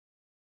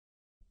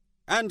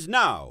And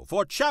now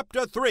for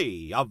Chapter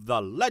 3 of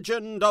The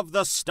Legend of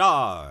the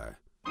Star.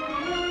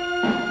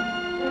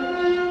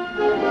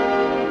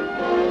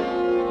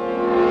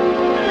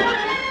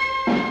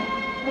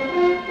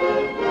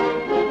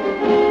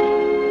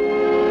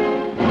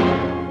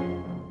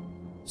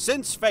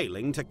 Since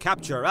failing to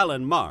capture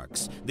Alan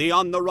Marks, the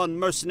on-the-run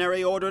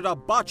mercenary ordered a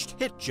botched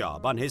hit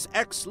job on his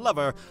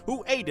ex-lover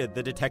who aided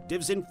the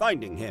detectives in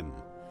finding him.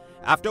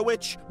 After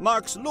which,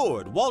 Marks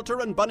lured Walter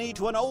and Bunny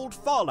to an old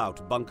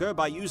Fallout bunker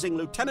by using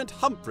Lieutenant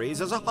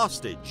Humphreys as a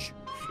hostage.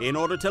 In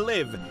order to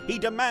live, he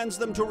demands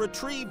them to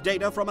retrieve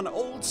data from an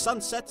old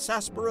Sunset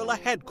Sarsaparilla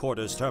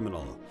headquarters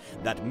terminal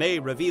that may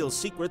reveal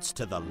secrets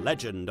to the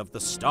legend of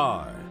the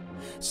Star.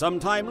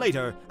 Sometime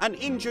later, an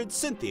injured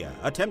Cynthia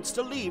attempts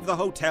to leave the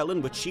hotel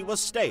in which she was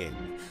staying,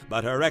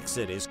 but her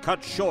exit is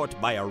cut short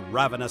by a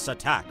ravenous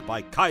attack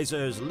by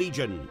Kaiser's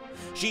Legion.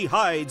 She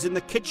hides in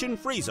the kitchen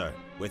freezer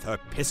with her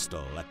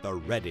pistol at the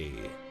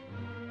ready.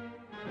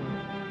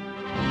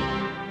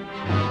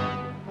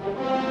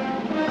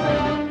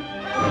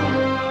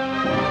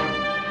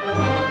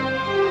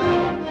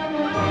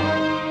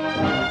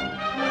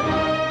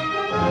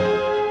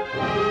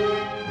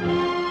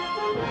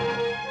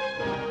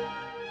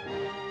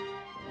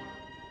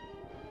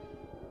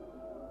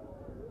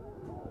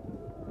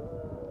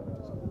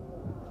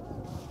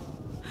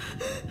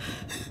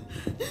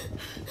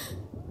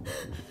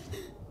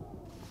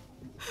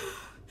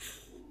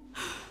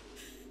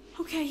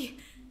 Okay,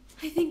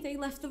 I think they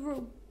left the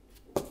room.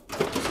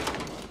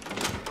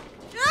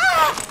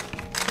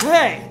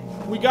 Hey,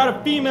 we got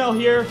a female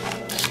here.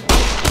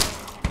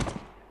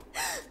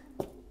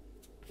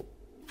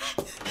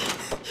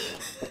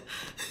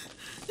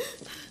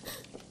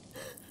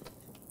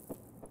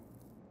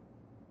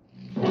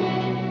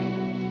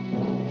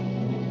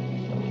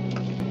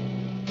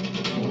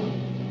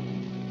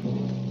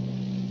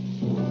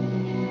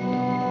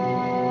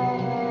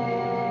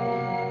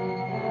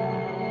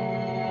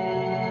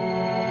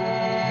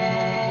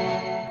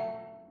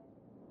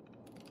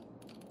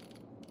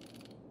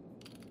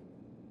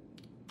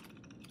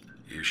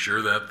 You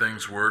sure that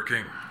thing's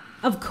working?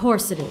 Of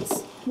course it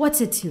is. What's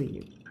it to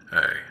you?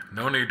 Hey,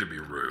 no need to be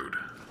rude.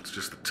 It's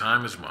just that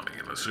time is money,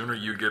 and the sooner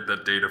you get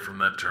that data from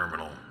that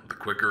terminal, the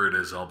quicker it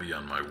is I'll be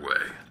on my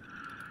way.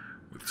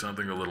 With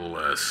something a little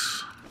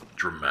less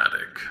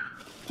dramatic.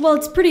 Well,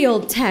 it's pretty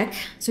old tech,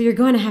 so you're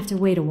going to have to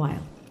wait a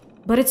while.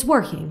 But it's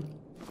working.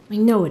 I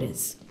know it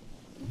is.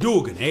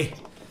 Dugan, eh?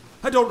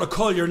 I don't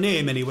recall your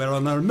name anywhere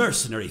on our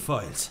mercenary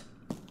files.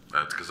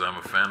 That's because I'm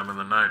a phantom in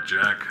the night,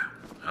 Jack.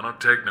 I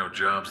don't take no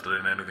jobs that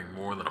ain't anything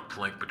more than a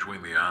plink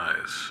between the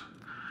eyes.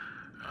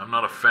 I'm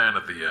not a fan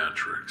of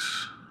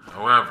theatrics.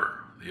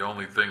 However, the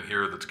only thing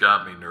here that's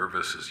got me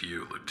nervous is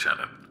you,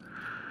 Lieutenant.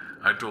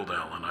 I told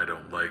Alan I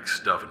don't like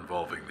stuff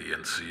involving the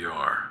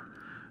NCR,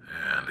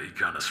 and he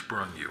kinda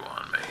sprung you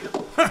on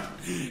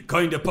me.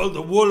 Kinda pulled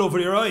the wool over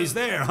your eyes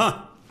there,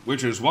 huh?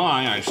 Which is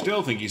why I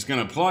still think he's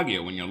gonna plug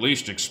you when you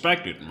least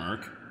expect it,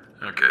 Merc.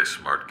 Okay,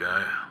 smart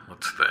guy,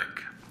 let's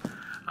think.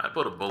 I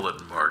put a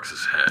bullet in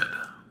Marks's head,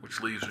 which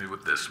leaves me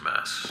with this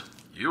mess.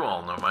 You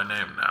all know my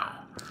name now,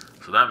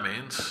 so that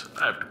means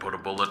I have to put a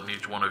bullet in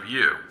each one of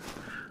you,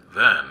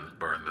 then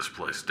burn this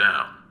place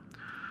down.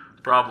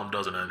 Problem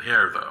doesn't end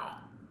here, though.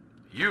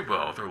 You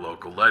both are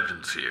local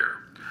legends here.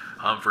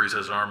 Humphreys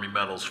has army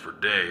medals for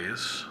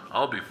days.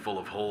 I'll be full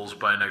of holes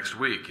by next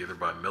week, either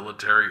by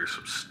military or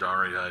some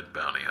starry-eyed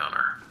bounty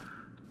hunter.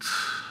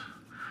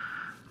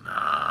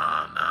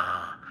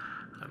 Nah.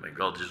 I think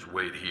I'll just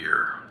wait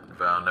here and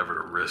vow never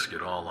to risk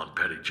it all on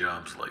petty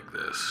jobs like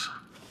this.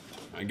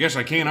 I guess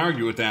I can't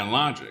argue with that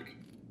logic.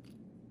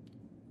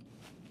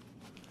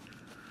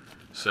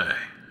 Say,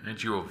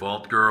 ain't you a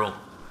vault girl?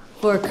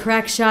 For a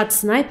crack-shot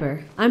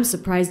sniper, I'm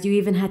surprised you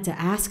even had to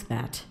ask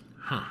that.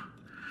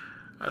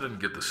 I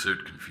didn't get the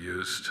suit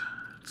confused.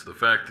 It's the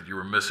fact that you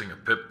were missing a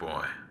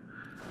Pip-Boy.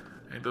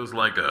 Ain't those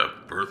like a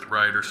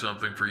birthright or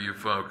something for you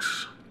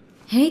folks?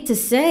 Hate to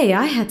say,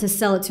 I had to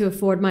sell it to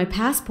afford my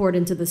passport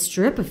into the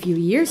Strip a few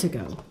years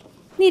ago.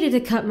 Needed to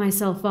cut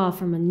myself off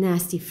from a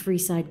nasty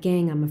Freeside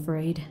gang, I'm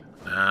afraid.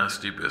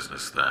 Nasty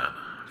business, that.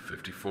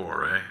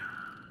 54, eh?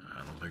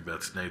 I don't think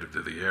that's native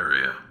to the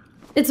area.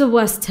 It's a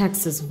West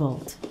Texas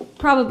vault.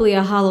 Probably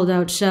a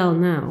hollowed-out shell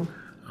now.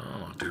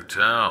 Oh, do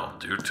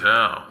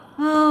tell.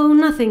 Oh,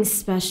 nothing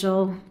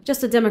special.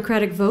 Just a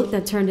Democratic vote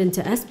that turned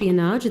into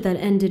espionage that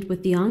ended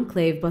with the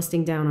Enclave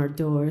busting down our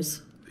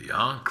doors. The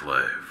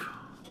Enclave?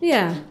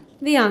 Yeah,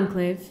 the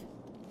Enclave.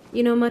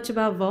 You know much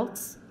about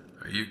vaults?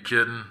 Are you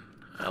kidding?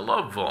 I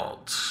love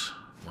vaults,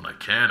 when I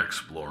can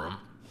explore them.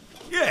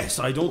 Yes,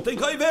 I don't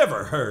think I've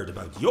ever heard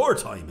about your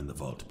time in the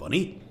vault,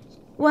 Bunny.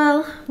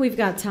 Well, we've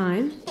got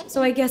time,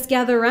 so I guess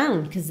gather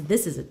round, because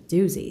this is a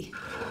doozy.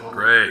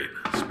 Great.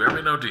 Spare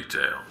me no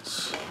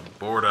details. I'm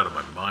bored out of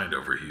my mind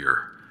over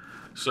here.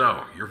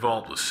 So, your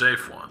vault was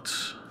safe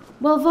once.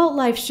 Well, vault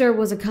life sure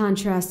was a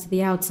contrast to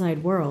the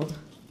outside world.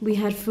 We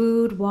had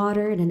food,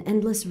 water, and an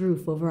endless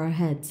roof over our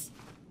heads.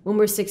 When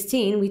we're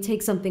 16, we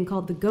take something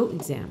called the GOAT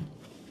exam.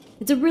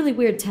 It's a really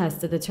weird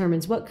test that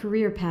determines what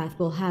career path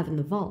we'll have in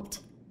the Vault.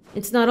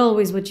 It's not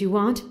always what you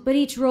want, but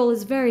each role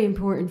is very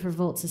important for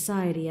Vault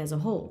society as a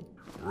whole.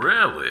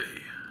 Really?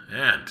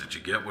 And did you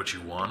get what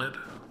you wanted?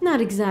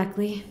 Not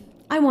exactly.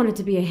 I wanted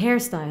to be a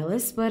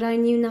hairstylist, but I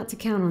knew not to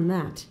count on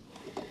that.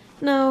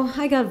 No,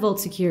 I got Vault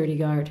security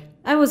guard.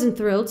 I wasn't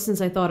thrilled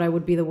since I thought I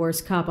would be the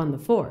worst cop on the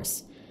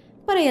force.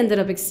 But I ended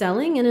up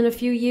excelling and in a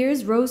few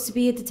years rose to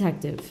be a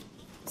detective.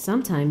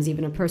 Sometimes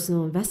even a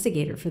personal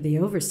investigator for the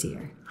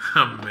Overseer.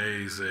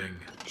 Amazing.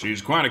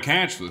 She's quite a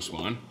catch, this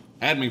one.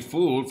 Had me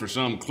fooled for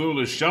some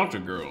clueless shelter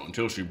girl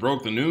until she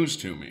broke the news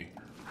to me.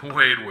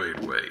 Wait.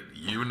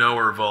 You know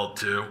her Vault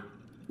too?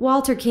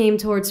 Walter came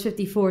towards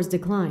 54's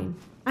decline.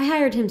 I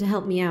hired him to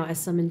help me out as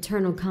some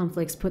internal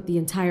conflicts put the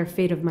entire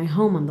fate of my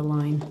home on the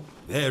line.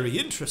 Very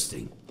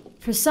interesting.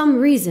 For some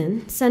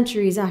reason,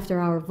 centuries after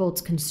our Vault's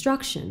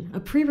construction,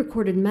 a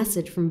pre-recorded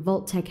message from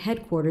Vault Tech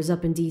headquarters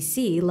up in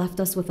DC left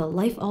us with a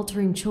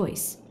life-altering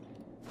choice.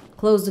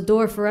 Close the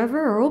door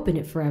forever or open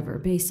it forever,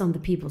 based on the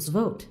people's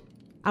vote.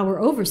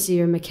 Our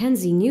Overseer,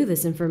 Mackenzie, knew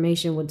this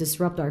information would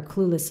disrupt our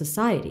clueless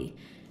society,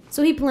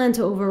 so he planned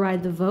to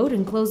override the vote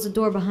and close the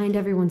door behind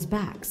everyone's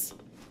backs.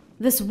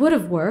 This would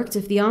have worked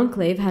if the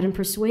Enclave hadn't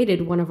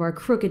persuaded one of our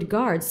crooked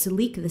guards to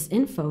leak this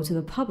info to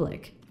the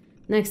public.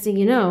 Next thing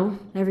you know,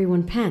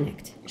 everyone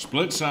panicked.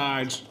 Split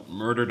sides,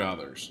 murdered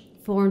others.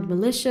 Formed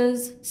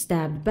militias,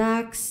 stabbed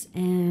backs,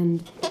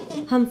 and...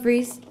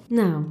 Humphreys,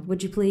 now,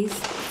 would you please?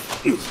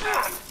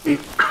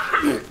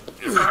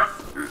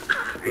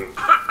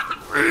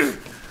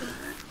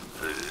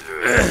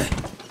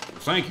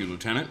 Thank you,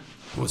 Lieutenant.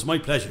 It was my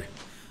pleasure.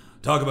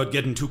 Talk about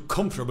getting too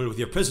comfortable with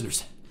your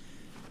prisoners.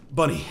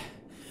 Bunny,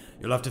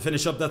 you'll have to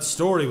finish up that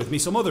story with me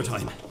some other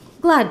time.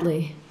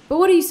 Gladly. But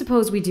what do you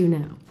suppose we do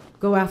now?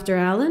 Go after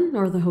Alan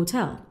or the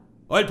hotel?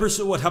 I'll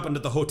pursue what happened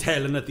at the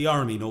hotel and let the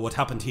army know what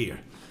happened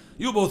here.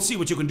 You both see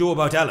what you can do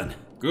about Alan.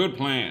 Good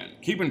plan.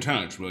 Keep in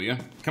touch, will you?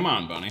 Come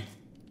on, Bunny.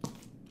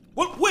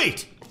 Well,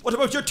 wait! What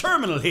about your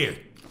terminal here?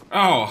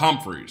 Oh,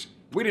 Humphreys.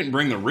 We didn't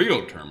bring the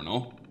real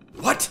terminal.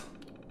 What?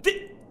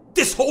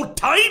 This whole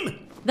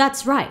time?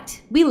 That's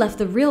right. We left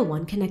the real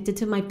one connected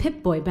to my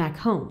Pip-Boy back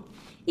home.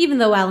 Even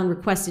though Alan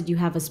requested you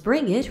have us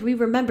bring it, we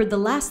remembered the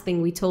last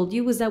thing we told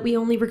you was that we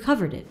only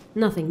recovered it,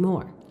 nothing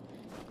more.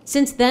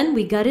 Since then,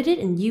 we gutted it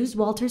and used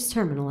Walter's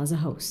terminal as a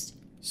host.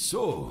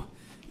 So,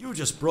 you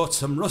just brought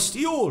some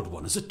rusty old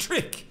one as a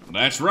trick.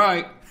 That's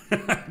right.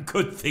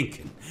 Good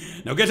thinking.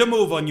 Now get a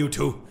move on, you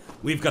two.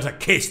 We've got a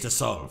case to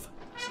solve.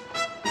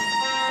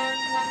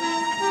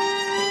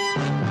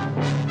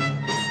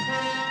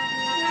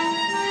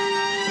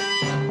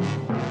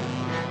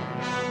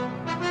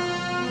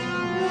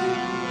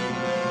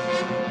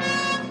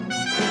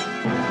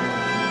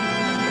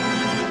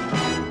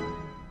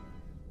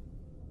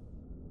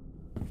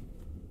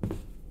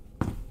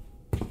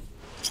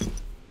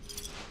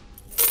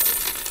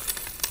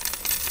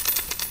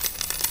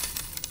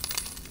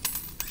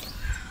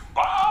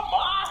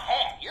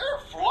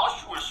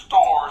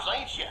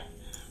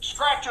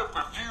 Scratch up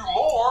a few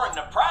more and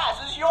the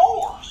prize is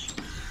yours.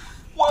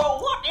 Well,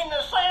 what in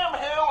the Sam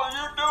Hill are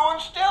you doing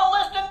still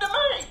listening to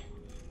me?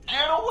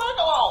 Get a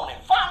wiggle on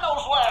and find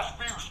those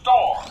last few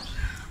stars.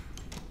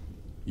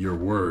 Your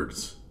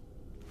words.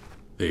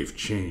 They've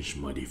changed,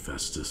 Mighty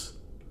Festus.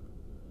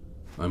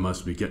 I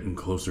must be getting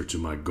closer to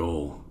my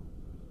goal.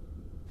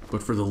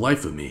 But for the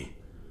life of me,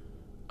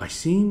 I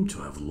seem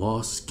to have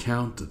lost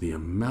count of the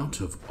amount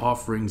of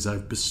offerings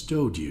I've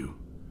bestowed you.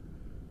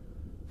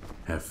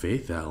 Have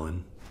faith,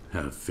 Alan.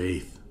 Have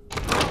faith.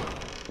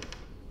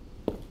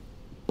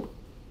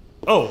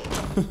 Oh,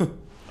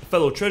 a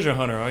fellow treasure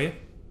hunter, are you?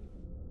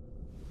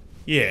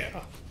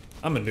 Yeah,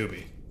 I'm a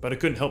newbie, but I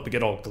couldn't help but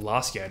get all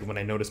glossy-eyed when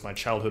I noticed my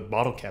childhood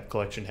bottle cap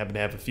collection happened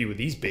to have a few of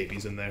these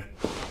babies in there.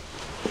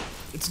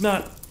 It's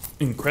not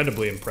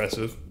incredibly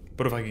impressive,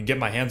 but if I could get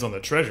my hands on the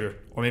treasure,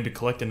 or maybe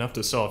collect enough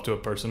to sell off to a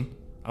person,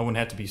 I wouldn't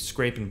have to be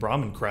scraping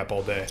Brahmin crap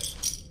all day.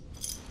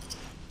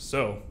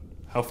 So,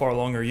 how far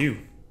along are you?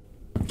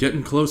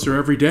 Getting closer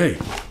every day.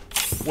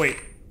 Wait,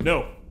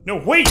 no,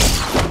 wait!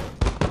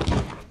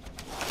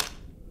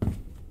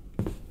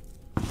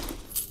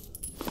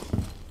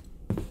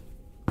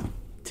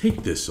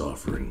 Take this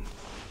offering,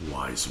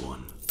 wise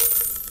one.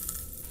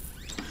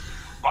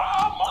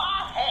 By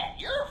my hat,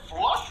 you're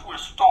flush with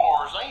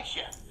stars, ain't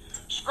you?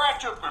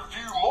 Scratch up a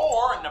few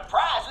more and the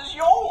prize is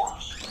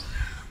yours.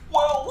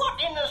 Well, what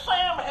in the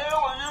Sam Hill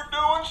are you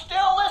doing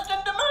still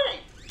listening to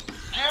me?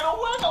 Get a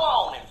wiggle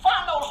on and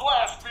find those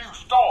last few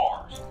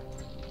stars.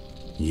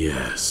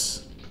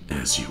 Yes,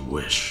 as you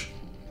wish.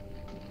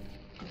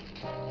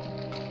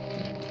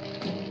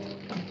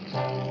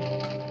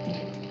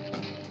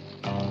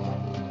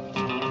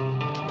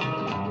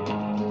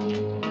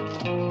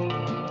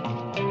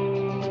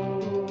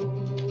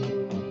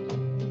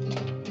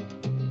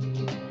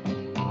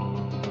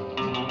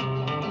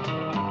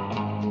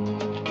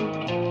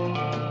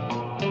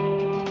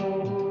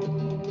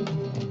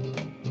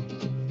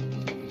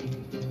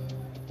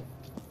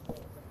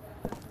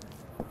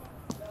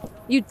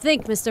 You'd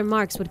think Mr.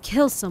 Marks would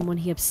kill someone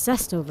he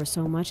obsessed over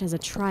so much as a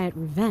try at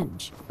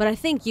revenge, but I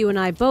think you and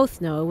I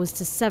both know it was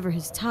to sever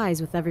his ties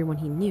with everyone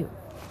he knew.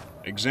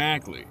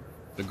 Exactly.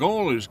 The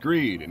goal is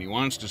greed, and he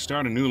wants to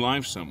start a new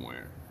life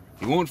somewhere.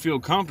 He won't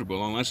feel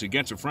comfortable unless he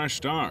gets a fresh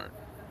start.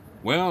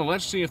 Well,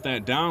 let's see if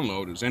that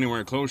download is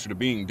anywhere closer to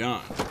being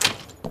done.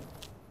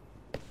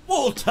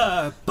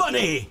 Walter!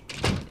 Bunny!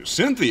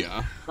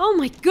 Cynthia? Oh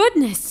my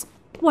goodness!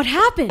 What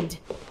happened?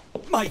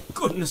 My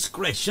goodness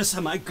gracious,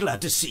 am I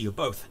glad to see you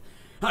both.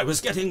 I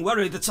was getting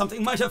worried that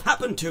something might have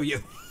happened to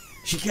you.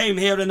 She came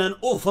here in an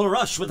awful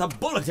rush with a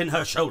bullet in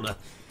her shoulder.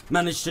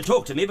 Managed to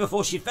talk to me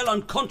before she fell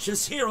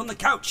unconscious here on the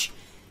couch.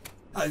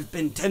 I've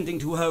been tending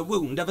to her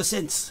wound ever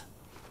since.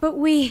 But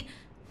we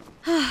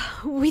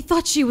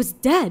thought she was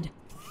dead.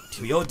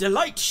 To your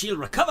delight, she'll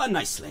recover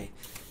nicely.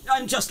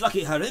 I'm just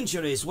lucky her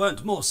injuries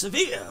weren't more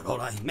severe, or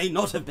I may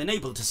not have been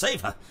able to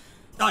save her.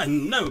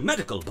 I'm no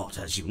medical bot,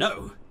 as you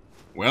know.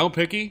 Well,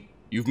 Picky,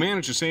 you've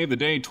managed to save the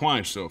day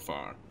twice so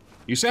far.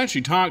 You said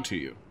she talked to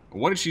you.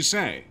 What did she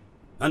say?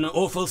 An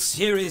awful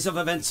series of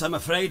events, I'm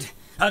afraid.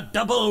 A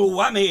double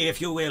whammy, if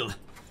you will.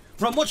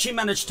 From what she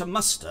managed to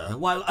muster,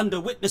 while under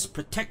witness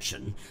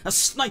protection, a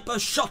sniper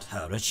shot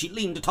her as she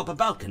leaned atop a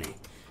balcony.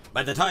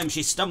 By the time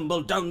she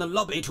stumbled down the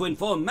lobby to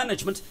inform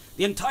management,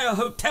 the entire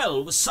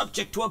hotel was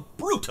subject to a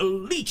brutal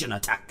Legion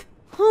attack.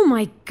 Oh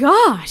my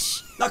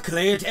gosh!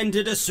 Luckily, it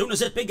ended as soon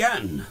as it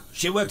began.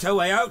 She worked her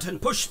way out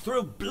and pushed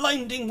through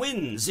blinding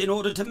winds in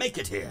order to make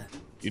it here.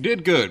 You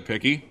did good,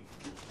 Picky.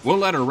 We'll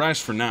let her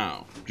rest for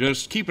now.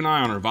 Just keep an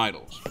eye on her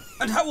vitals.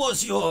 And how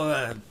was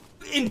your,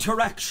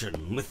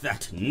 interaction with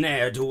that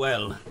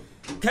ne'er-do-well?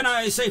 Can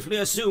I safely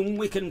assume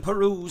we can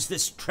peruse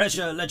this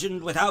treasure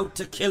legend without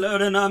a killer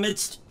in our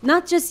midst?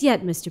 Not just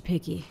yet, Mr.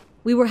 Picky.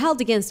 We were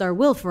held against our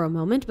will for a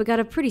moment, but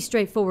got a pretty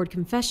straightforward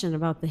confession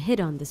about the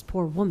hit on this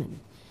poor woman.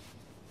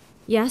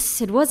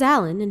 Yes, it was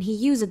Alan, and he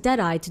used a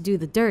Deadeye to do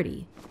the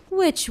dirty,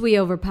 which we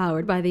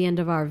overpowered by the end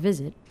of our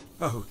visit.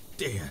 Oh,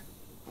 dear.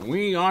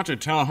 We ought to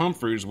tell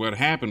Humphreys what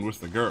happened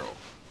with the girl.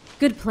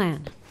 Good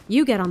plan.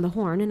 You get on the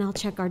horn, and I'll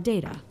check our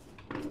data.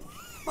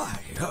 My,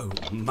 oh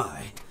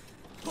my.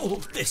 All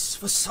this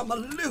for some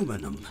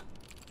aluminum.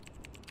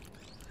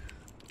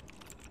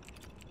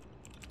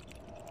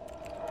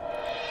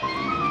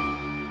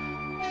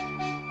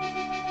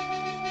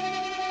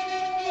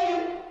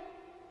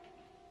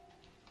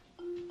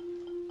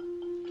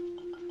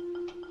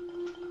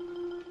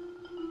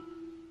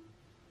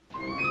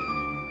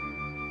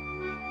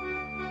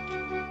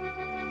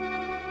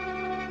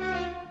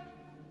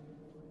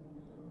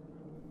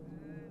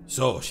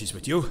 So, she's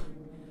with you?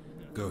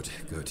 Good,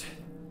 good.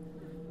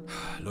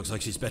 Looks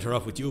like she's better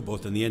off with you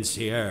both than the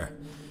NCR.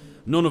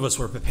 None of us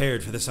were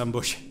prepared for this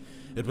ambush.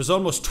 It was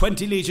almost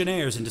 20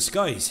 Legionnaires in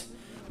disguise.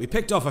 We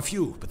picked off a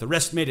few, but the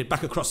rest made it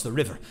back across the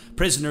river,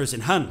 prisoners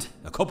in hand,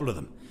 a couple of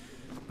them.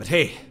 But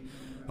hey,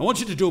 I want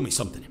you to do me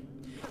something.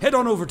 Head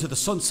on over to the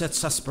Sunset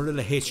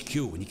Sarsaparilla HQ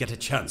when you get a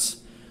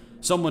chance.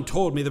 Someone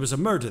told me there was a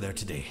murder there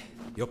today.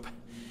 Yup.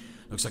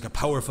 Looks like a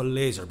powerful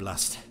laser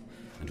blast.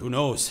 And who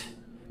knows?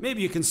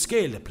 Maybe you can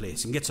scale the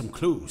place and get some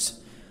clues.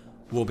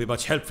 Won't be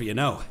much help for you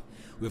now.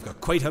 We've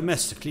got quite a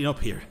mess to clean up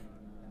here.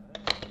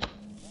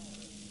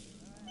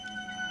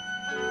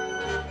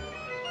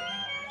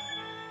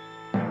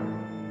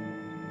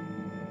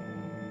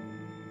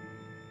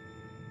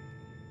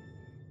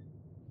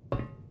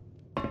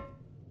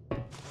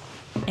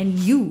 And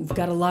you've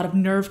got a lot of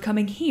nerve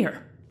coming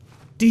here.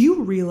 Do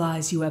you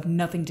realize you have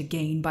nothing to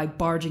gain by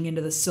barging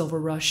into the Silver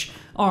Rush,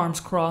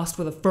 arms crossed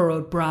with a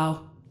furrowed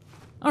brow?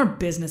 Our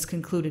business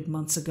concluded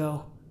months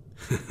ago.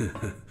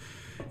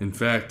 In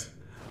fact,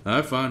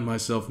 I find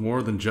myself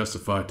more than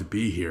justified to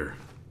be here,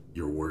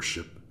 Your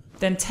Worship.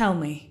 Then tell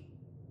me.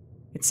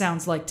 It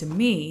sounds like to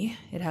me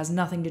it has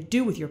nothing to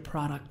do with your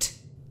product.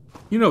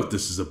 You know what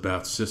this is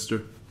about,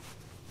 sister.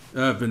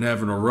 I've been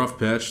having a rough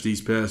patch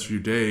these past few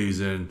days,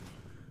 and,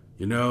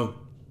 you know,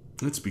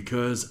 it's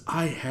because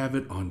I have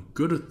it on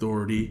good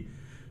authority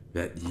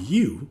that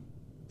you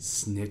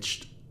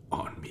snitched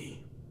on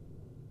me.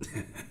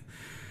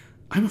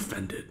 I'm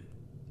offended.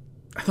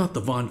 I thought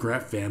the Von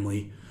Graff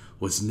family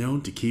was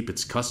known to keep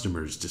its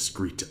customers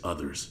discreet to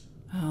others.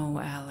 Oh,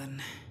 Alan.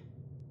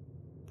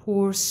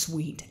 Poor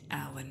sweet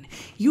Alan.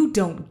 You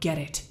don't get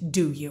it,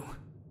 do you?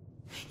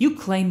 You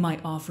claim my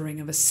offering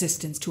of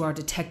assistance to our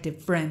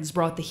detective friends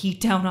brought the heat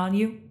down on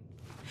you?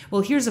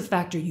 Well, here's a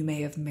factor you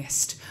may have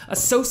missed.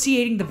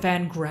 Associating the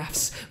Van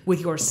Graffs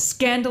with your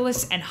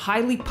scandalous and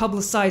highly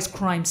publicized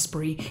crime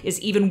spree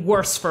is even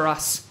worse for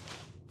us.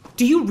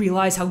 Do you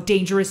realize how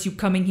dangerous you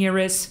coming here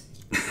is?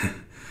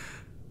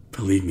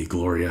 Believe me,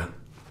 Gloria,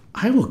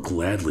 I will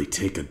gladly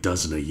take a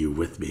dozen of you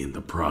with me in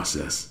the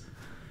process.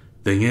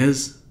 Thing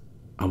is,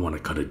 I want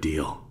to cut a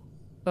deal.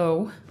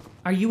 Oh,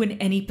 are you in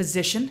any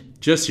position?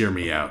 Just hear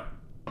me out.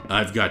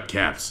 I've got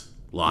caps,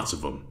 lots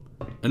of them.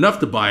 Enough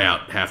to buy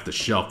out half the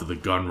shelf of the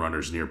gun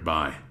runners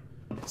nearby.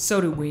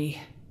 So do we.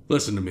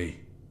 Listen to me.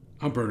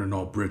 I'm burning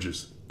all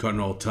bridges,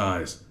 cutting all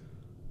ties.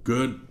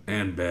 Good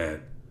and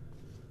bad.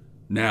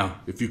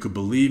 Now, if you could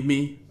believe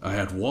me, I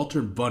had Walter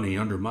and Bunny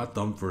under my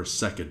thumb for a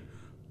second,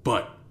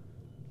 but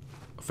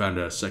I found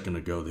out a second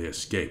ago they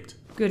escaped.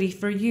 Goody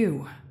for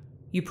you.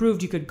 You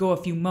proved you could go a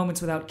few moments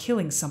without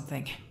killing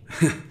something.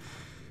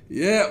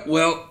 Yeah,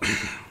 well,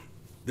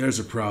 there's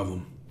a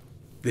problem.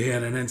 They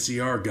had an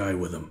NCR guy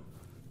with them,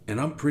 and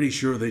I'm pretty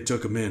sure they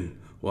took him in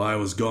while I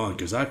was gone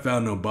because I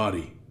found no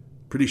body.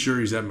 Pretty sure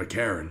he's at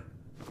McCarran.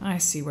 I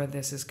see where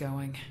this is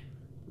going.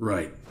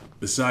 Right.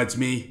 Besides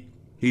me,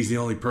 he's the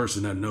only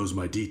person that knows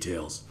my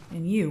details.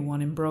 And you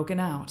want him broken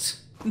out.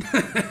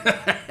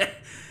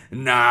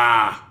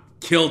 Nah,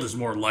 killed is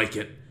more like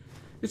it.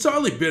 It's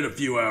hardly been a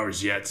few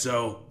hours yet,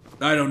 so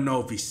I don't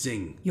know if he's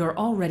sing. You're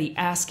already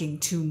asking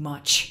too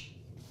much.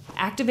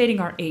 Activating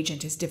our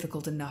agent is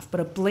difficult enough, but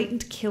a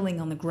blatant killing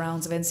on the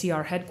grounds of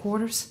NCR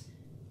headquarters?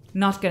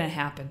 Not gonna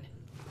happen.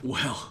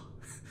 Well,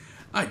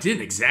 I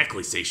didn't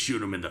exactly say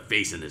shoot him in the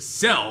face in his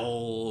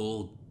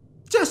cell.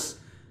 Just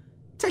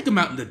take him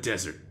out in the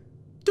desert.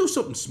 Do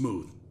something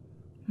smooth.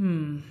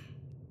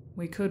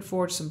 We could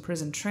forge some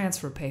prison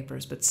transfer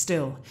papers, but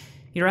still,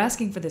 you're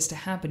asking for this to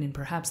happen in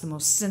perhaps the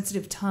most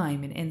sensitive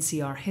time in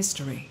NCR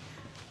history.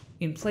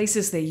 In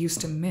places they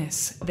used to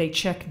miss, they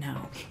check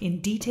now.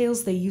 In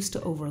details they used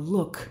to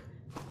overlook,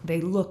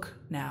 they look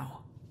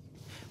now.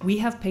 We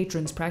have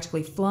patrons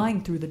practically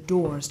flying through the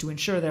doors to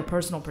ensure their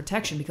personal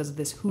protection because of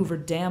this Hoover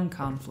Dam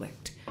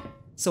conflict.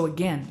 So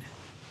again,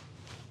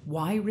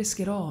 why risk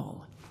it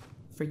all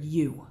for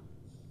you?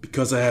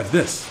 Because I have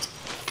this.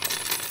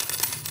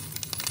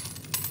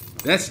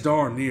 That's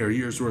darn near a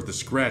year's worth of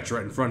scratch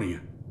right in front of you.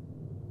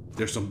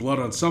 There's some blood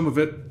on some of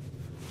it.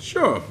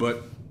 Sure,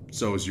 but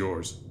so is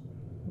yours.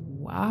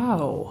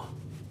 Wow.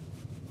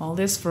 All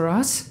this for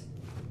us?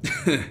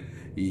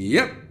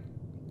 Yep.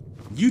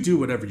 You do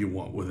whatever you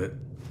want with it.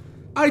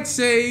 I'd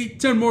say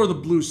 10 more of the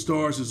blue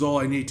stars is all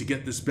I need to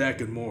get this back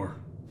and more.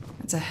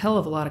 That's a hell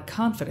of a lot of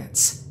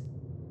confidence.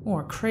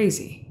 Or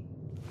crazy.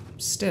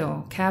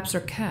 Still, caps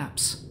are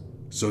caps.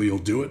 So you'll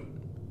do it?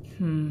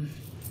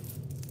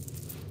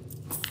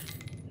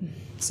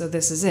 So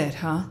this is it,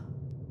 huh?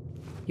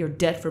 Your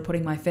debt for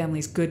putting my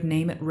family's good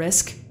name at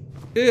risk?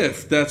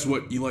 If that's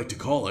what you like to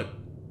call it.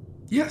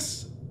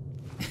 Yes.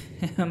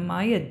 Am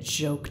I a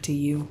joke to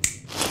you?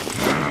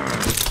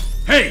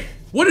 Hey!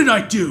 What did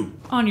I do?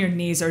 On your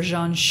knees,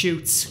 Arjan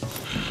shoots.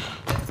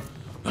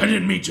 I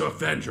didn't mean to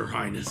offend your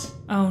highness.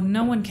 Oh,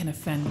 no one can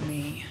offend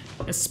me.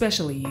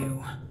 Especially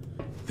you.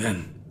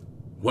 Then,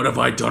 what have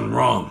I done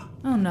wrong?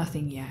 Oh,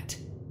 nothing yet.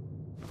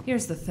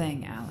 Here's the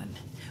thing, Alan.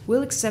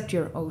 We'll accept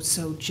your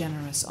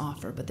oh-so-generous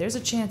offer, but there's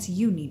a chance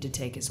you need to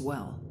take as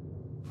well.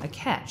 A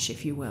catch,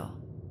 if you will.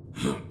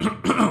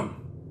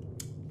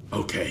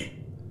 Okay.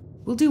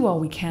 We'll do all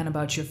we can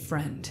about your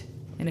friend,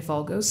 and if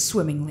all goes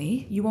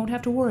swimmingly, you won't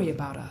have to worry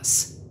about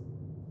us.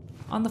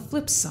 On the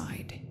flip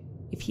side,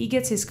 if he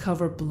gets his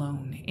cover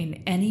blown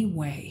in any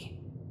way,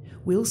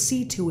 we'll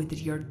see to it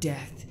that your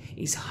death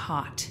is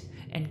hot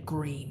and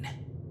green.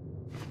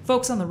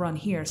 Folks on the run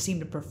here seem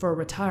to prefer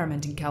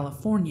retirement in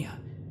California,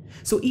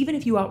 so even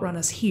if you outrun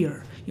us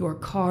here, your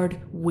card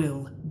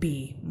will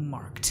be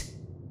marked.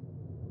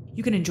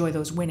 You can enjoy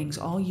those winnings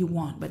all you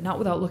want, but not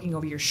without looking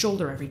over your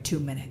shoulder every 2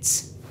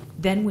 minutes.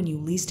 Then when you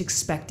least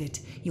expect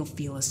it, you'll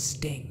feel a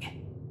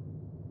sting.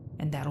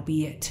 And that'll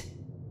be it.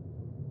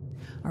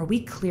 Are we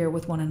clear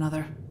with one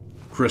another?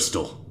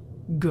 Crystal.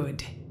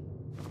 Good.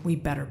 We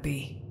better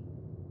be.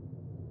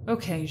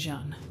 Okay,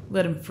 Jean.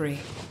 Let him free.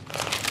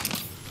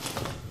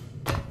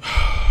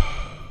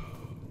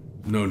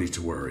 No need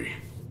to worry.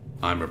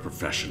 I'm a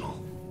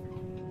professional.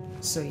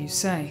 So you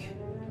say.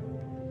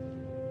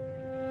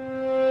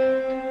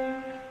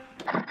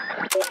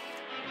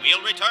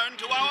 We'll return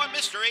to our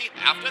mystery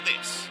after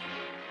this.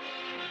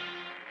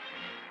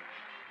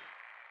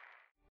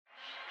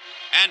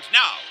 And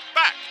now,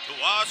 back to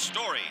our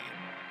story.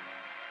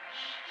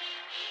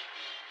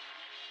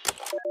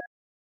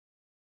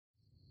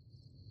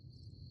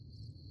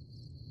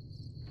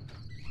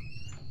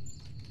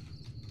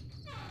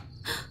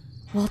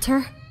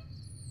 Walter,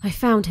 I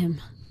found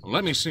him.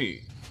 Let me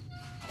see.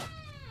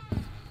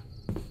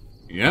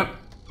 Yep,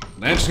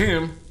 that's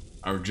him.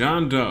 Our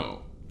John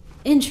Doe.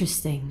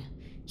 Interesting.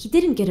 He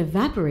didn't get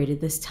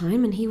evaporated this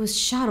time, and he was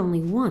shot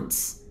only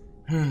once.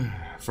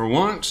 For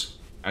once,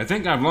 I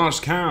think I've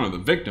lost count of the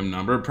victim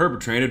number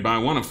perpetrated by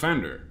one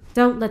offender.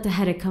 Don't let the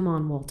headache come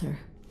on, Walter.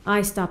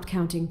 I stopped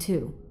counting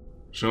too.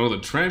 So the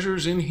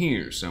treasure's in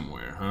here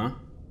somewhere, huh?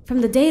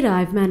 From the data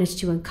I've managed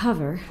to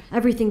uncover,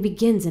 everything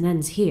begins and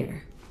ends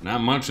here.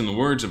 Not much in the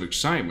words of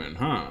excitement,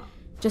 huh?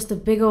 Just a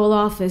big old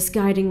office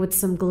guiding with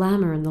some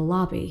glamour in the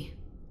lobby.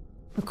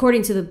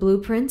 According to the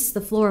blueprints, the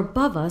floor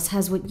above us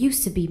has what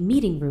used to be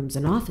meeting rooms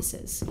and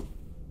offices.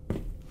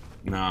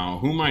 Now,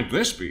 who might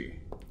this be?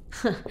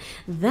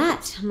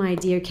 That, my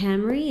dear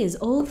Camry, is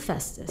old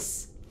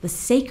Festus, the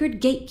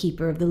sacred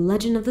gatekeeper of the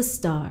Legend of the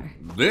Star.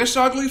 This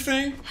ugly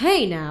thing?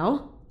 Hey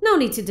now, no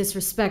need to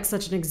disrespect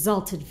such an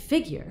exalted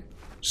figure.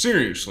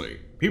 Seriously,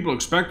 people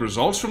expect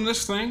results from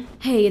this thing?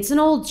 Hey, it's an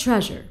old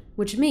treasure,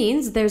 which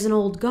means there's an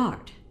old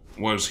guard.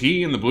 Was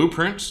he in the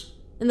blueprints?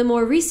 In the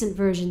more recent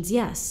versions,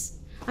 yes.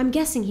 I'm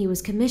guessing he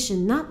was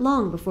commissioned not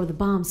long before the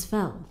bombs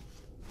fell.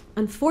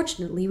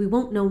 Unfortunately, we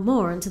won't know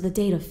more until the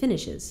data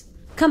finishes.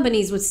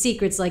 Companies with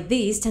secrets like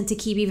these tend to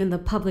keep even the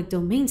public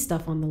domain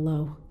stuff on the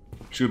low.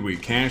 Should we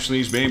cash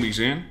these babies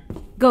in?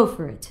 Go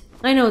for it.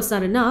 I know it's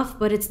not enough,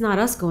 but it's not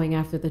us going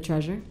after the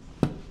treasure.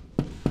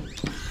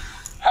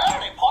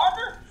 Howdy,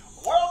 partner.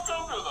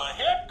 Welcome to the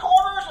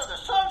headquarters of the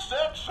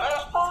Sunset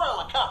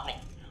Sarsaparilla Company.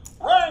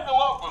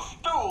 Wrangle up a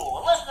stool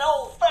and listen to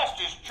old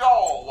Festus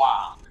jaw a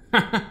while.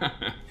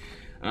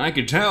 I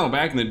could tell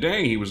back in the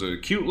day he was a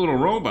cute little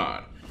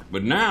robot,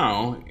 but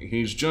now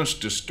he's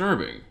just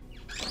disturbing.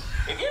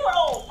 If you and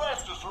old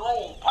Festus are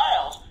old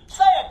pals,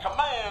 say a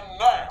command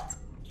now.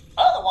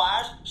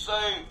 Otherwise,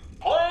 say,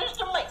 pleased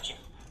to meet you,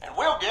 and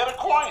we'll get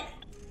acquainted.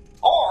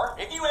 Or,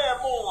 if you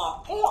have more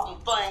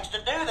important things to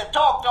do than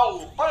talk to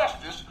old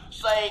Festus,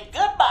 say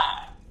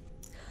goodbye.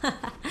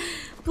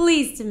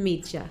 Pleased to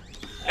meet ya.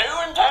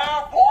 New in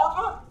town,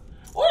 partner?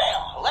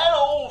 Well, let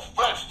old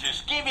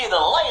Festus give you the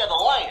lay of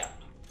the land.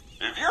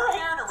 If you're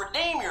here to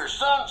redeem your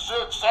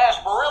Sunset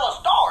Sarsaparilla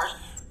stars,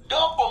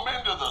 dump them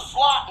into the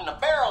slot in the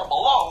barrel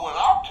below and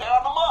I'll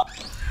count them up.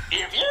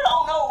 If you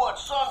don't know what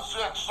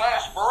Sunset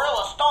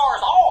Sarsaparilla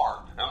stars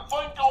are and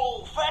think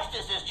old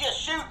Festus is just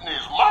shooting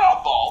his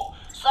mouth off,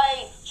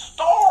 say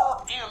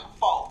star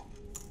info.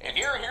 If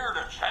you're here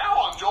to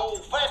challenge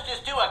old Festus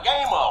to a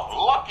game of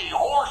lucky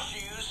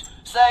horseshoes,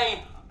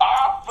 say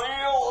I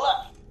feel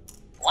lucky.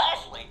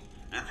 Lastly,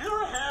 if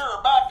you're here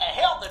about the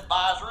health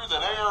advisory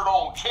that aired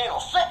on Channel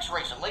 6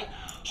 recently,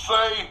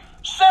 say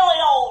silly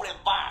old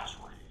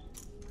advisory.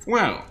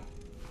 Well,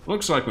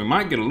 looks like we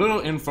might get a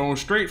little info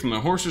straight from the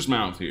horse's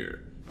mouth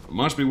here. It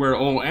must be where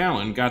old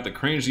Alan got the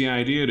crazy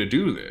idea to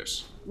do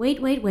this.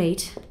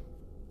 Wait.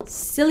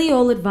 Silly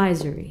old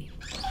advisory.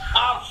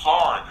 I'm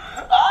sorry,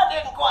 I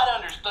didn't quite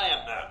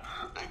understand that.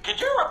 Could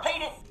you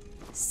repeat it?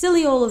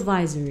 Silly old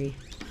advisory.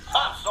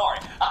 I'm sorry,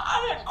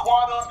 I didn't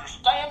quite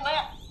understand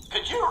that.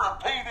 Could you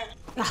repeat it?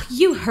 Ugh,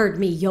 you heard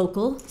me,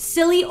 yokel.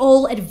 Silly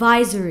old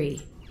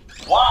advisory.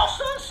 While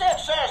Sunset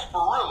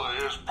Sarsaparilla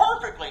is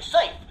perfectly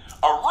safe,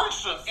 a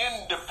recent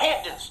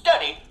independent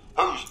study,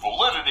 whose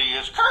validity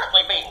is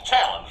currently being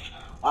challenged,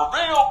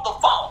 revealed the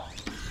following.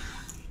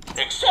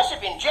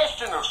 Excessive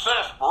ingestion of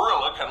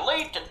sarsaparilla can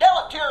lead to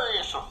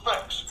deleterious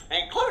effects,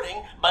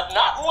 including, but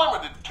not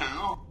limited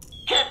to,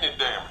 kidney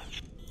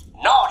damage,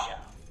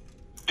 nausea,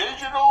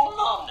 digital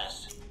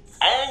numbness,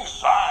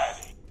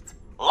 anxiety,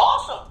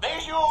 loss of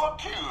visual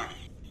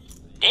acuity,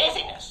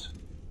 dizziness,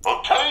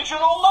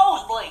 occasional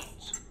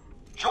nosebleeds,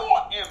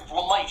 joint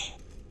inflammation,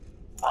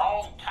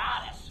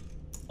 bronchitis,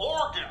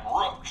 organ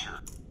rupture,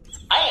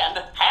 and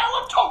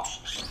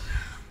halitosis.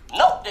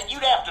 Note that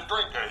you'd have to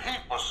drink a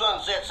heap of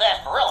Sunset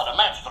Sarsaparilla to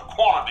match the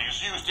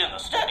quantities used in the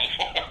study.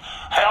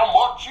 How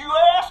much, you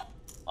ask?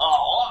 A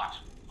lot.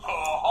 A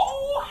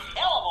whole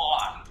hell of a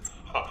lot.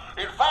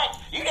 In fact,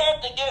 you'd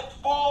have to get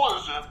full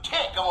as a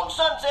tick on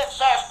Sunset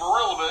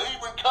Sarsaparilla to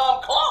even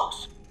come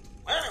close.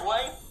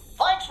 Anyway,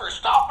 thanks for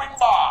stopping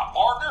by,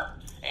 partner,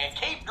 and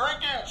keep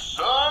drinking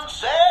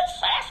Sunset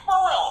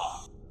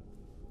Sarsaparilla.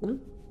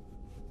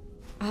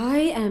 I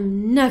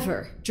am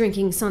never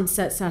drinking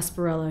Sunset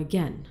Sarsaparilla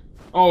again.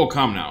 Oh,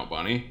 come now,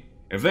 Bunny.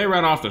 If they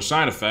read off the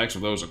side effects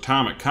of those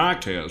atomic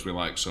cocktails we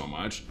like so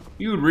much,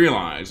 you'd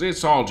realize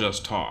it's all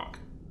just talk.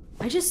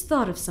 I just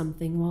thought of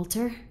something,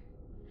 Walter.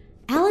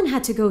 Alan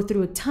had to go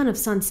through a ton of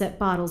Sunset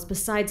bottles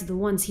besides the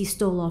ones he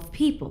stole off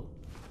people.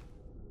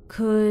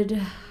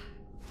 Could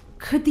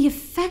the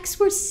effects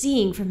we're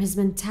seeing from his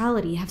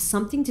mentality have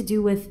something to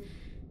do with,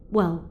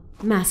 well,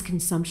 mass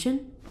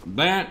consumption?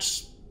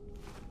 That's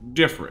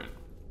different.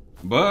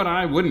 But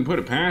I wouldn't put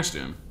it past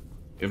him.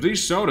 If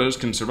these sodas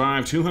can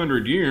survive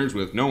 200 years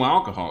with no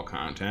alcohol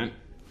content,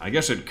 I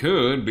guess it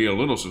could be a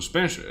little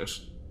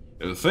suspicious.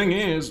 The thing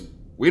is,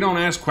 we don't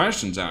ask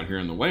questions out here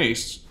in the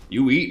wastes.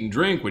 You eat and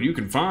drink what you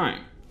can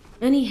find.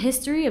 Any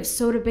history of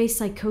soda-based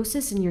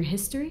psychosis in your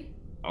history?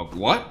 Of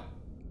what?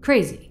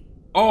 Crazy.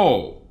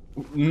 Oh,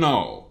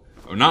 no.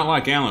 Not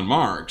like Alan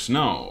Marks,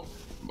 no.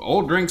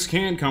 Old drinks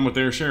can come with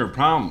their share of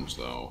problems,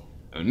 though.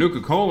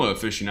 Nuka-Cola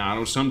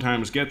aficionados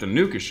sometimes get the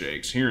Nuka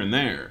shakes here and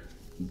there.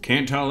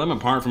 Can't tell them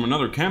apart from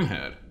another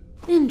chemhead.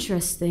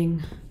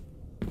 Interesting.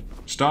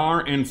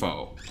 Star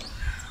info.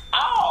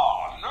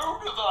 Oh,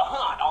 new to the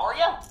hunt, are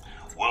ya?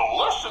 Well,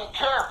 listen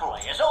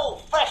carefully, as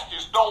old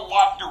Festus don't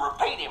like to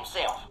repeat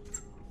himself.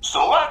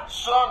 Select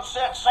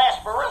Sunset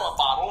Sarsaparilla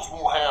bottles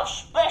will have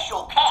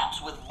special caps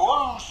with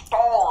blue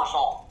stars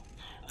on.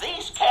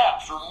 These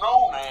caps are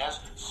known as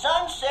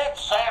Sunset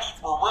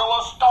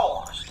Sarsaparilla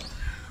stars.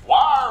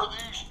 Why are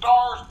these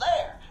stars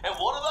there, and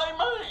what do they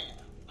mean?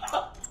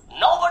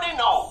 Nobody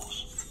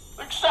knows,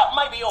 except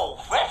maybe old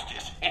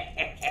Festus.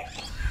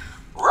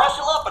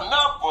 Rustle up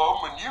enough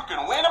of them and you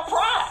can win a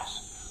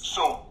prize.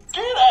 So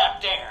get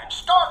out there and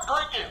start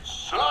drinking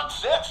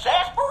Sunset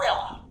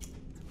Sarsaparilla.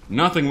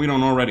 Nothing we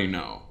don't already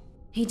know.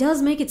 He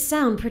does make it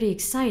sound pretty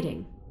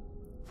exciting.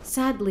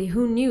 Sadly,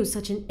 who knew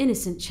such an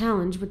innocent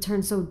challenge would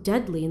turn so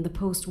deadly in the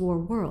post-war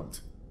world?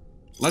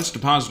 Let's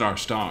deposit our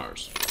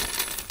stars.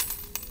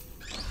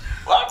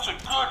 That's a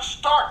good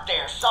start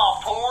there,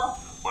 Softhorn,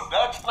 but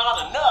that's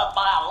not enough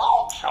by a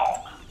long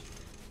shot.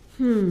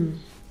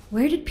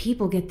 Where did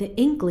people get the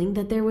inkling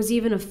that there was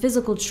even a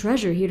physical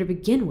treasure here to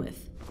begin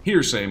with?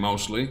 Hearsay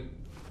mostly.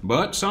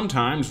 But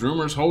sometimes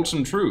rumors hold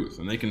some truth,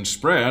 and they can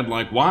spread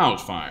like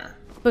wildfire.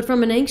 But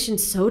from an ancient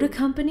soda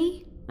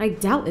company? I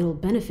doubt it'll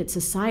benefit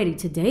society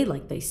today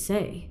like they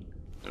say.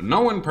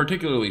 No one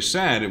particularly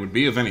said it would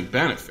be of any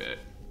benefit.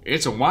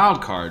 It's a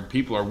wild card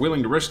people are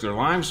willing to risk their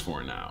lives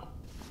for now.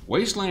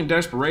 Wasteland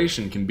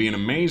desperation can be an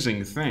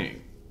amazing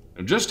thing.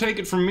 Just take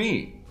it from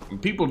me.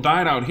 People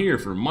died out here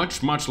for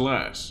much, much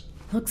less.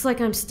 Looks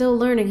like I'm still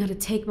learning how to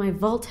take my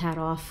vault hat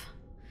off.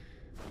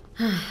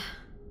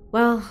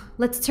 Well,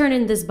 let's turn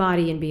in this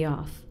body and be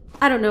off.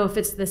 I don't know if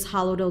it's this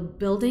hollowed old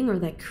building or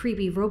that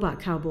creepy robot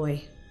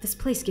cowboy. This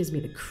place gives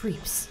me the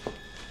creeps.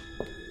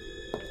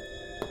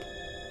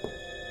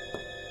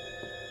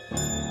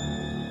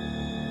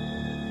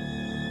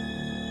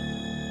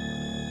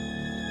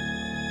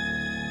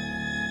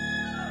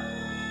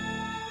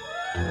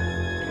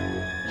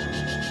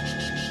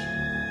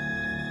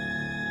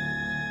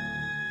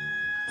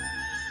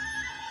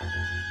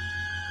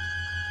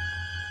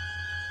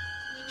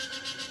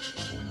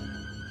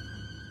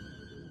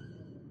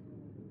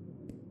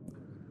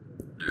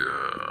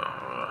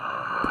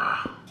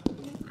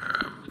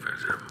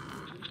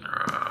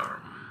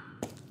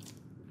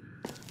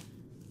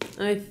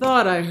 I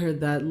thought I heard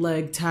that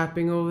leg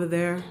tapping over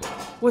there.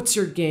 What's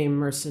your game,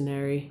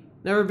 mercenary?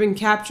 Never been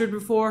captured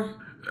before?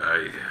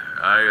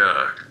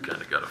 I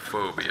kinda got a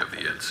phobia of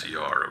the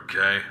NCR,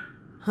 okay?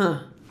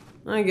 Huh.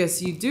 I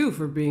guess you do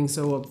for being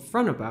so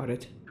upfront about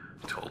it.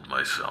 Told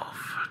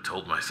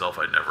myself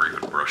I'd never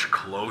even brush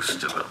close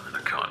to them in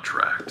a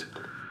contract.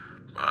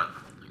 But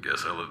I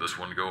guess I let this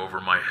one go over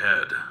my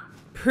head.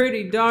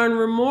 Pretty darn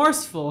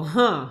remorseful,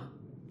 huh?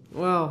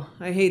 Well,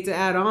 I hate to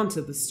add on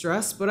to the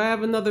stress, but I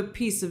have another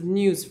piece of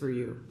news for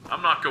you.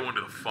 I'm not going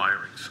to the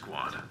firing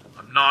squad.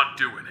 I'm not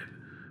doing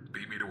it.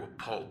 Beat me to a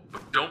pulp,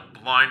 but don't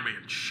blind me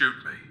and shoot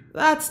me.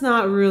 That's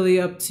not really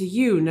up to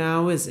you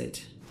now, is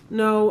it?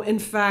 No, in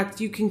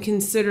fact, you can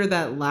consider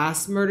that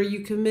last murder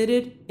you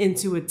committed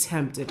into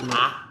attempted murder.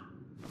 Huh?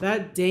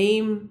 That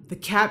dame, the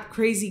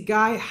cap-crazy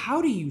guy, how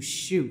do you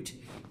shoot?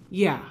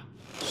 Yeah,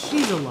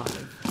 she's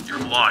alive. You're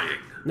lying.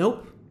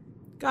 Nope.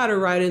 Got her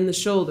right in the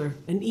shoulder,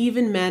 and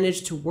even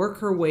managed to work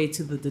her way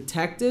to the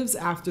detectives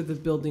after the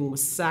building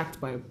was sacked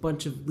by a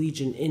bunch of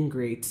Legion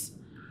ingrates.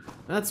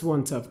 That's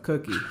one tough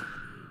cookie.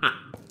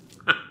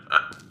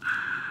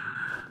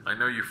 I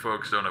know you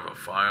folks don't have a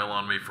file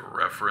on me for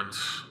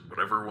reference, but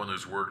everyone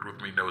who's worked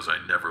with me knows I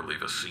never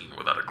leave a scene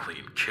without a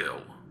clean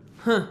kill.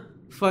 Huh,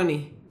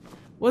 funny.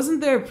 Wasn't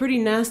there a pretty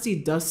nasty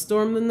dust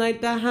storm the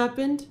night that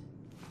happened?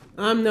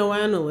 I'm no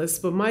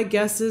analyst, but my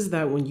guess is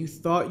that when you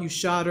thought you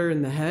shot her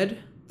in the head,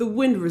 the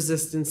wind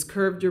resistance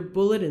curved your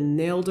bullet and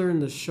nailed her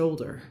in the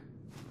shoulder.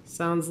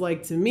 Sounds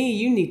like to me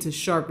you need to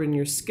sharpen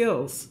your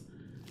skills.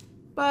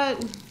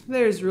 But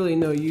there's really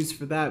no use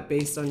for that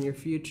based on your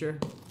future.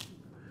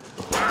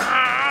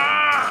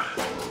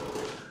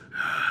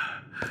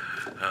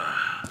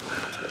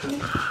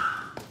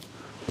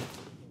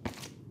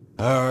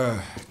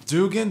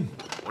 Dugan?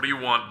 What do you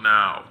want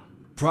now?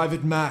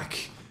 Private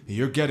Mac,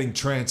 you're getting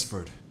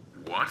transferred.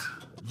 What?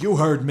 You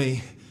heard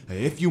me.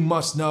 If you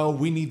must know,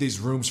 we need these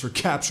rooms for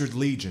captured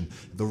Legion,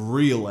 the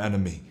real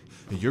enemy.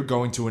 You're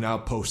going to an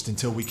outpost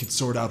until we can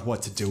sort out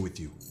what to do with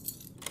you.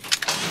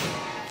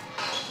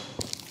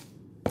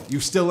 You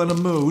still in a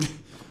mood?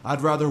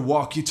 I'd rather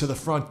walk you to the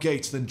front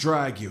gates than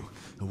drag you.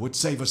 It would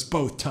save us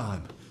both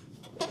time.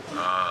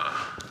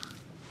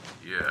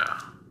 Yeah.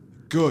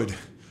 Good.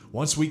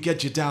 Once we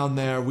get you down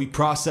there, we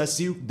process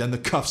you, then the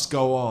cuffs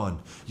go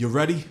on. You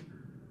ready?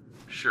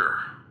 Sure.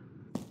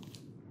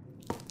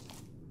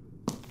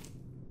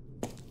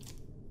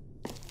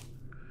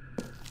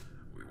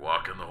 We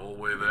walking the whole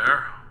way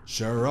there?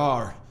 Sure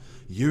are.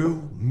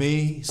 You,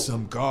 me,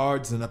 some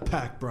guards, and a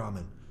pack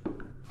Brahmin.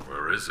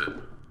 Where is it?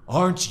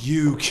 Aren't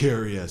you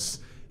curious?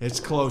 It's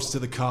close to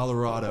the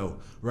Colorado,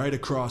 right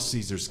across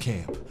Caesar's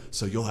camp,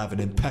 so you'll have an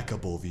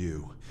impeccable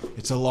view.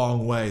 It's a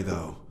long way,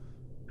 though.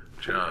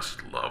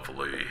 Just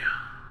lovely.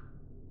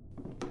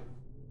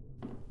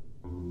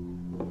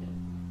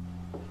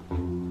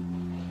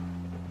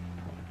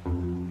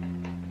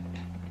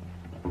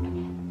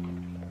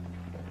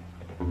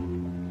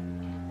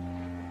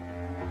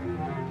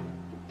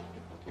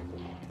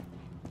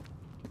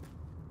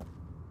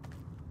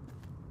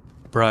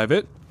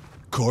 Private?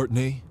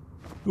 Courtney?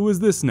 Who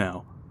is this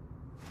now?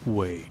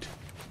 Wait,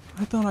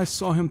 I thought I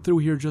saw him through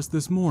here just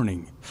this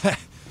morning.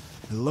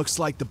 It looks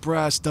like the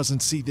brass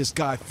doesn't see this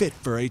guy fit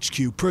for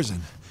HQ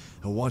prison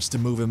and wants to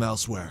move him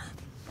elsewhere.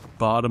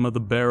 Bottom of the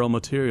barrel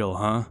material,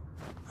 huh?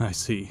 I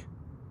see.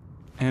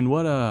 And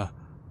what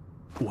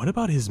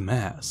about his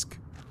mask?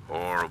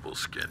 Horrible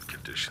skin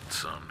condition,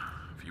 son.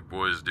 If you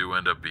boys do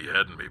end up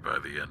beheading me by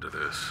the end of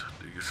this,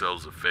 do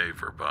yourselves a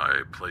favor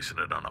by placing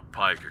it on a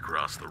pike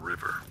across the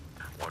river.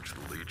 Watch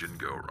the Legion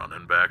go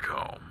running back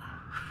home.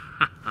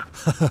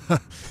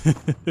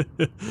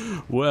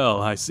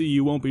 Well, I see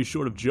you won't be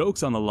short of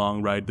jokes on the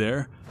long ride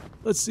there.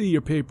 Let's see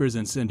your papers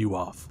and send you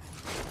off.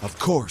 Of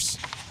course.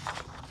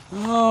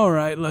 All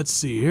right, let's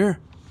see here.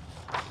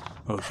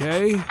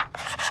 Okay.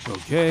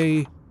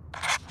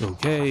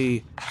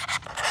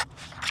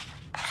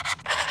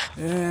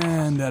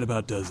 And that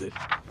about does it.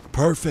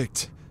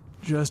 Perfect.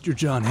 Just your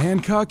John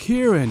Hancock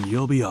here and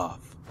you'll be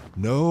off.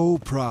 No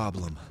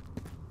problem.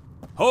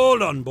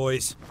 Hold on,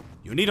 boys.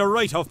 You need a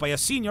write-off by a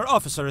senior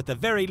officer at the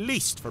very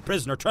least for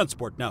prisoner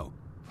transport now.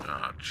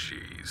 Oh,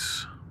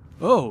 jeez.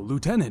 Oh,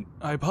 Lieutenant,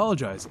 I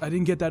apologize. I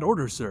didn't get that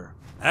order, sir.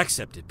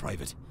 Accepted,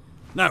 Private.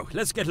 Now,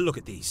 let's get a look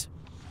at these.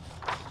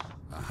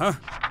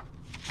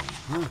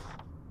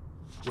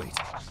 Wait.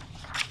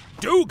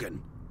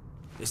 Dugan?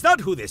 Is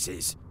that who this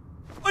is?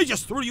 I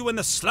just threw you in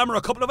the slammer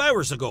a couple of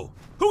hours ago.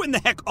 Who in the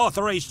heck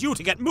authorized you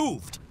to get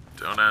moved?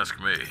 Don't ask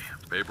me.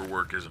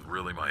 Paperwork isn't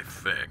really my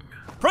thing.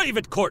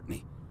 Private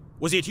Courtney.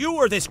 Was it you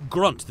or this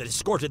grunt that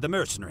escorted the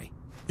mercenary?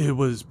 It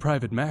was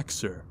Private Mac,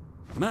 sir.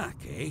 Mac,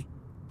 eh?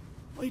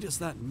 Why does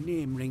that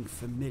name ring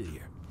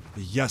familiar?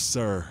 Yes,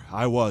 sir,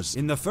 I was.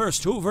 In the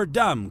first Hoover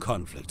Dam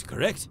conflict,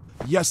 correct?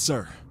 Yes,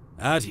 sir.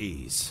 At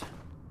ease.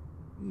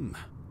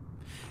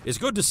 It's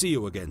good to see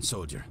you again,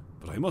 soldier.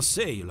 But I must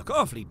say, you look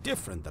awfully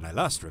different than I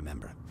last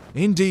remember.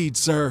 Indeed,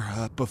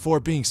 sir. Before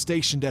being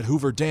stationed at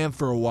Hoover Dam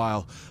for a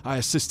while, I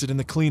assisted in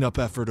the cleanup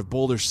effort of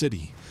Boulder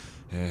City.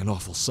 An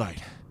awful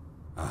sight.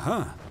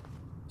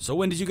 So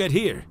when did you get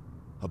here?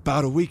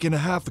 About a week and a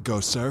half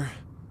ago, sir.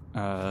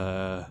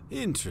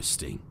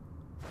 Interesting.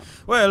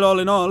 Well, all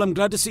in all, I'm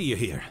glad to see you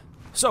here.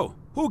 So,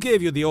 who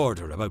gave you the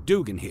order about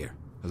Dugan here?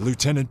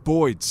 Lieutenant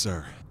Boyd,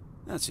 sir.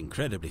 That's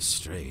incredibly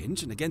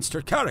strange and against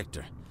her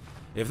character.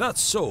 If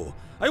that's so,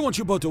 I want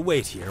you both to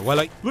wait here while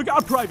I... Look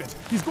out, Private!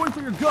 He's going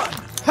for your gun!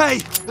 Hey!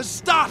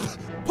 Stop!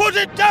 Put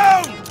it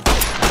down!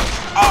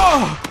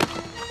 Oh!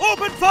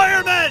 Open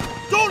fire, men!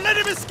 Don't let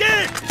him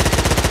escape!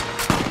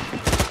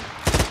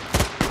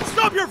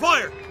 Stop your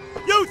fire!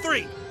 You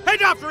three!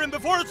 Head after him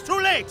before it's too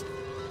late!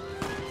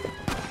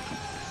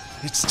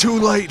 It's too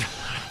late.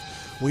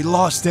 We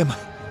lost him.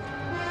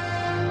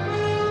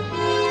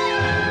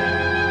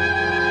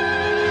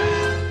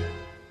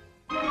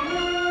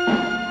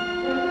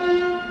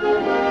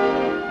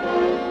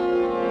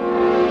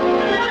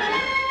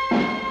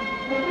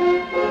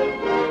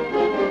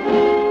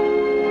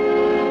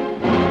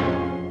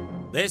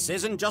 This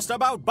isn't just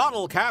about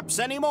bottle caps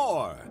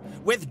anymore.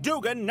 With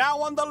Dugan now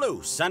on the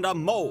loose and a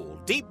mole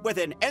deep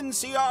within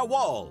NCR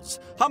walls,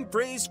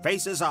 Humphreys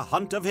faces a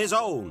hunt of his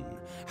own.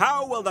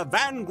 How will the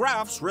Van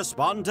Graffs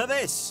respond to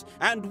this?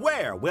 And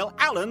where will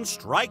Alan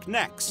strike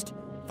next?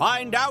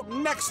 Find out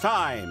next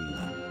time.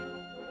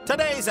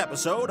 Today's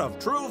episode of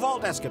True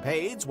Vault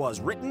Escapades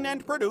was written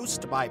and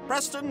produced by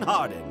Preston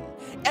Hardin,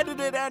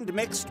 edited and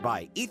mixed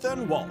by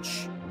Ethan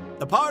Walsh.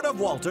 The part of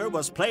Walter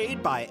was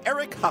played by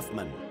Eric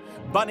Huffman.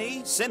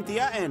 Bunny,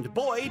 Cynthia, and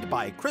Boyd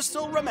by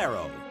Crystal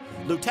Romero.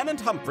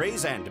 Lieutenant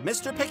Humphreys and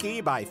Mr.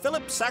 Picky by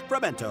Philip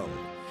Sacramento.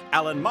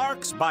 Alan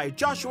Marks by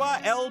Joshua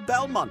L.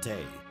 Belmonte.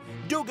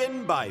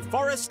 Dugan by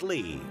Forrest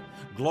Lee.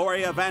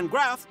 Gloria Van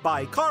Graff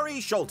by Kari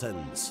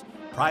Schultens.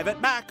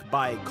 Private Mac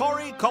by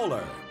Corey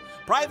Kohler.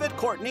 Private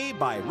Courtney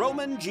by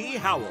Roman G.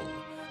 Howell.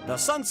 The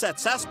Sunset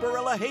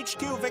Sarsaparilla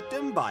HQ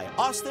Victim by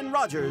Austin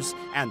Rogers.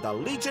 And The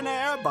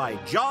Legionnaire by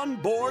John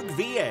Borg,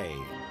 VA.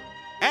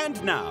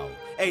 And now,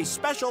 a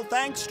special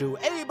thanks to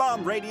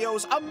A-Bomb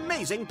Radio's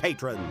amazing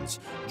patrons,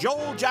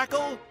 Joel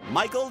Jackal,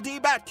 Michael D.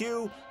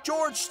 Batcue,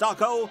 George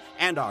Stocko,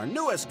 and our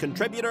newest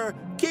contributor,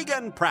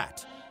 Keegan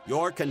Pratt.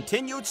 Your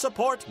continued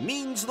support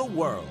means the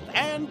world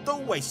and the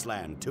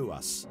wasteland to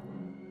us.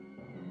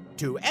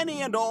 To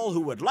any and all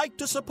who would like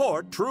to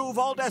support True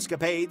Vault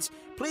Escapades,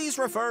 please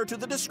refer to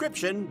the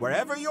description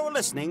wherever you're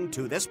listening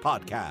to this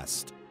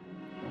podcast.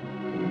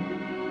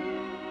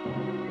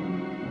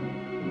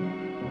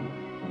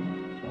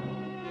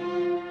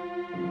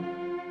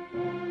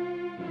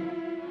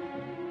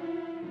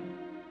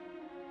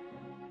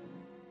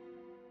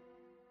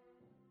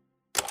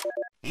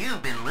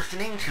 You've been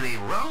listening to a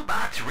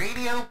Robots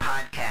Radio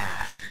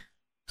podcast.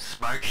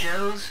 Smart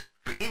shows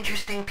for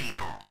interesting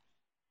people.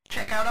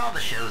 Check out all the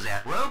shows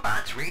at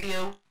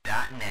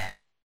robotsradio.net.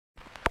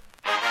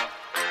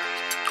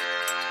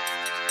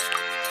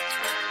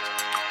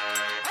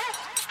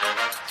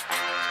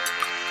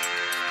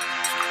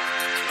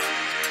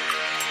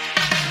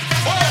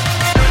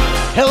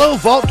 Hello,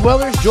 Vault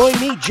Dwellers. Join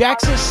me,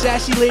 Jaxus,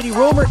 Sassy Lady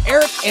Romer,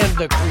 Eric, and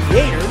the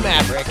Creator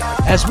Maverick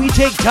as we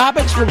take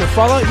topics from the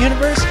Fallout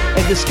universe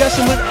and discuss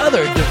them with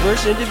other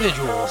diverse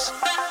individuals.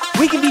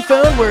 We can be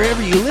found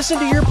wherever you listen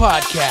to your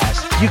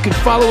podcast. You can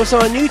follow us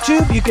on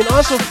YouTube. You can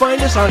also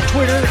find us on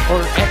Twitter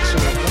or X or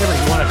whatever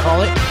you want to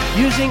call it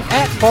using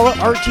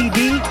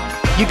 @FalloutRTB.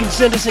 You can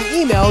send us an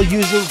email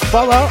using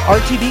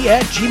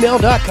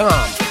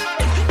falloutrtb@gmail.com.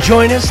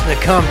 Join us. The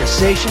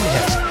conversation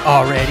has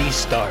already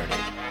started.